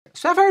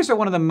Sapphires are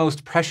one of the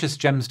most precious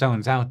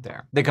gemstones out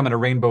there. They come in a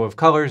rainbow of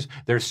colors,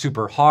 they're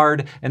super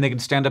hard, and they can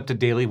stand up to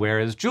daily wear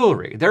as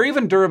jewelry. They're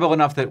even durable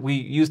enough that we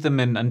use them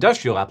in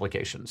industrial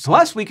applications.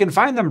 Plus, we can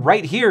find them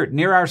right here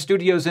near our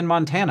studios in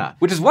Montana,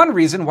 which is one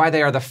reason why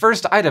they are the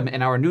first item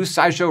in our new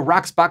SciShow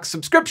Rocksbox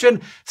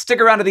subscription.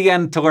 Stick around to the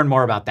end to learn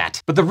more about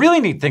that. But the really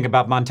neat thing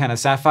about Montana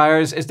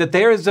sapphires is that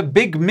there is a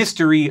big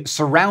mystery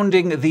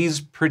surrounding these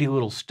pretty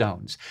little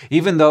stones.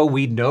 Even though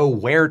we know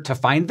where to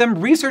find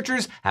them,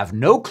 researchers have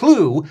no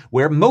clue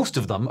where most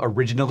of them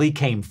originally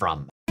came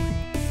from.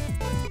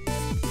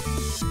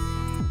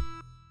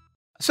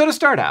 So to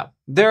start out,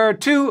 there are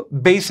two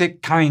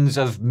basic kinds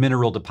of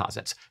mineral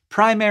deposits: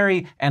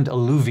 primary and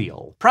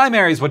alluvial.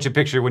 Primary is what you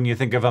picture when you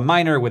think of a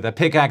miner with a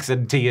pickaxe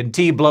and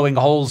TNT blowing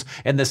holes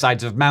in the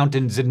sides of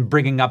mountains and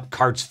bringing up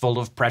carts full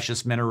of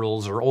precious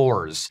minerals or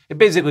ores. It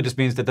basically just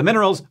means that the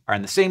minerals are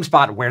in the same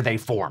spot where they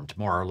formed,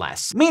 more or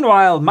less.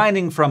 Meanwhile,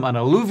 mining from an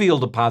alluvial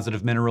deposit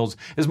of minerals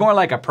is more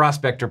like a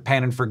prospector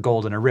panning for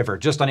gold in a river,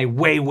 just on a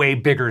way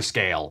bigger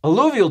scale.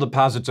 Alluvial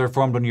deposits are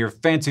formed when your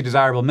fancy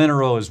desirable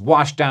mineral is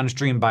washed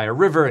downstream by a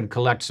river and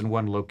collects in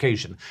one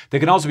location. They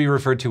can also be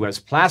referred to as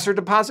placer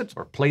deposits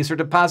or placer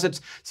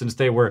deposits, since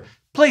they were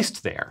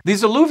placed there.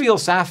 These alluvial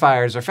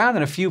sapphires are found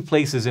in a few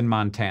places in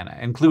Montana,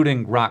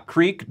 including Rock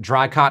Creek,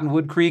 Dry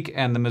Cottonwood Creek,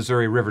 and the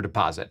Missouri River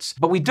deposits.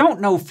 But we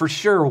don't know for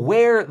sure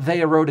where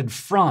they eroded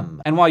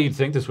from. And while you'd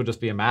think this would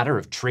just be a matter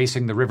of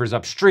tracing the rivers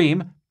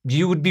upstream,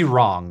 you would be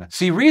wrong.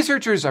 See,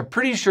 researchers are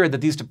pretty sure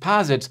that these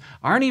deposits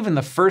aren't even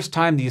the first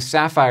time these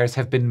sapphires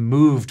have been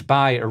moved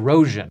by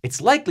erosion. It's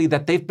likely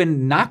that they've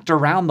been knocked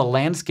around the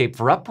landscape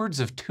for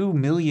upwards of 2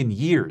 million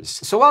years.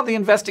 So while the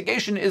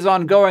investigation is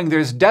ongoing,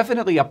 there's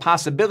definitely a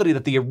possibility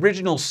that the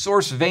original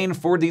source vein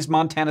for these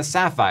Montana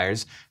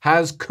sapphires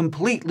has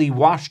completely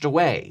washed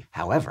away.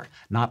 However,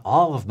 not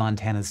all of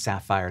Montana's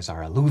sapphires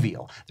are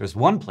alluvial. There's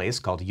one place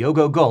called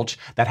Yogo Gulch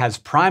that has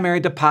primary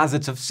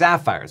deposits of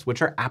sapphires,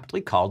 which are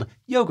aptly called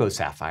Yogo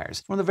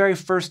sapphires, one of the very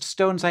first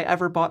stones I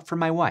ever bought for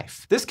my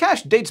wife. This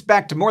cache dates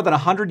back to more than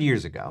 100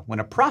 years ago, when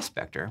a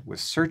prospector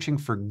was searching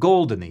for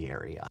gold in the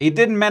area. He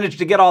didn't manage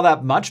to get all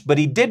that much, but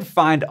he did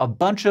find a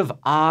bunch of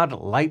odd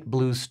light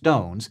blue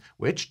stones,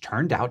 which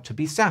turned out to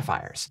be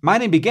sapphires.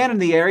 Mining began in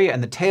the area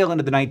in the tail end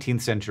of the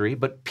 19th century,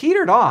 but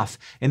petered off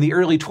in the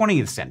early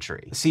 20th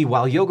century. See,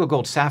 while Yogo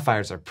Gold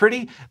sapphires are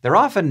pretty, they're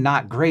often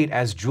not great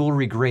as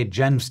jewelry-grade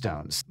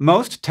gemstones.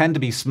 Most tend to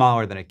be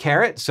smaller than a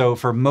carat, so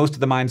for most of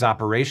the mine's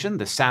operation,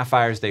 the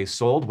sapphires they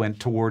sold went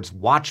towards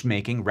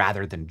watchmaking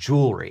rather than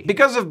jewelry.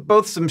 Because of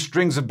both some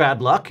strings of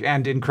bad luck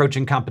and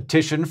encroaching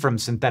competition from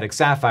synthetic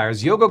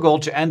sapphires, Yogo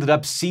Gulch ended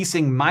up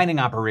ceasing mining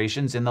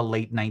operations in the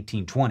late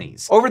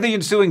 1920s. Over the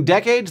ensuing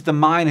decades, the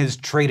mine has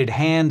traded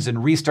hands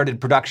and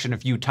restarted production a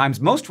few times,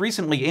 most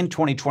recently in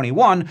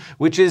 2021,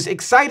 which is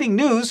exciting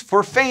news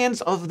for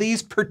fans of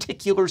these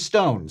particular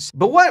stones.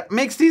 But what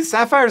makes these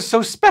sapphires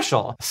so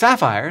special?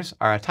 Sapphires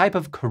are a type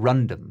of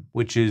corundum,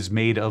 which is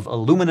made of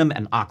aluminum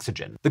and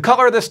oxygen. The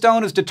color of the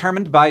stone is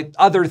determined by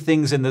other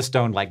things in the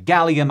stone, like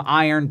gallium,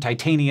 iron,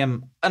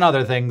 titanium, and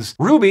other things.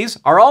 Rubies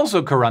are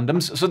also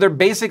corundums, so they're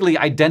basically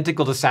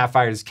identical to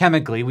sapphires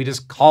chemically. We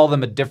just call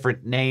them a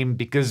different name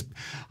because,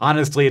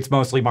 honestly, it's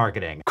mostly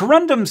marketing.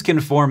 Corundums can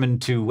form in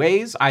two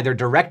ways, either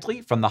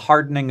directly from the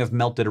hardening of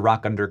melted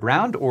rock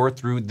underground or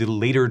through the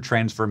later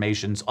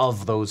transformations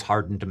of those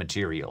hardened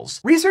materials.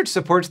 Research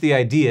supports the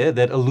idea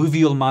that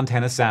alluvial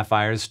Montana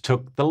sapphires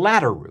took the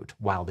latter route,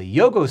 while the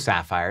Yogo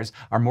sapphires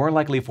are more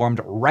likely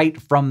formed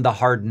right from the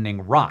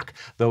hardening rock,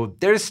 though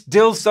there's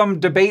still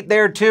some debate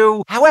there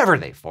too. However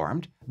they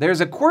formed,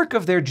 there's a quirk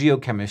of their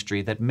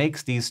geochemistry that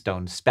makes these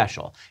stones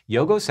special.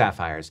 Yogo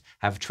sapphires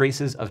have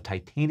traces of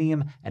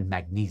titanium and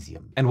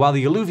magnesium. And while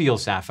the alluvial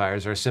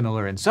sapphires are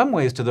similar in some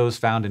ways to those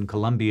found in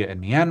Colombia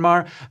and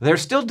Myanmar, they're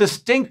still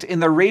distinct in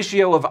the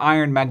ratio of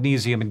iron,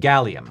 magnesium, and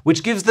gallium,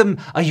 which gives them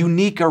a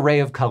unique array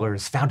of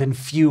colors found in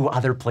few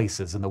other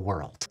places in the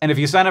world. And if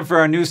you sign up for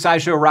our new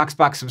SciShow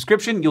Rocksbox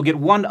subscription, you'll get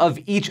one of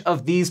each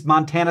of these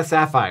Montana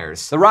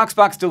sapphires. The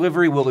Rocksbox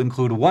delivery will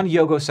include one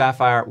Yogo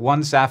sapphire,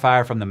 one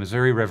sapphire from the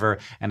Missouri River,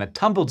 and a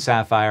tumbled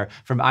sapphire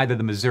from either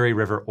the Missouri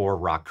River or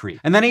Rock Creek.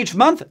 And then each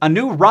month, a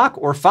new rock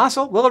or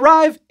fossil will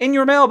arrive in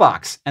your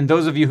mailbox. And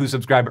those of you who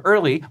subscribe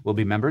early will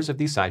be members of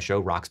the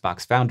SciShow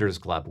Rocksbox Founders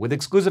Club, with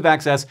exclusive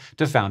access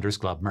to Founders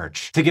Club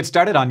merch. To get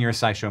started on your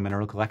SciShow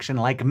mineral collection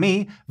like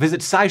me,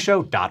 visit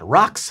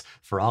scishow.rocks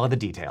for all of the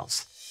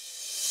details.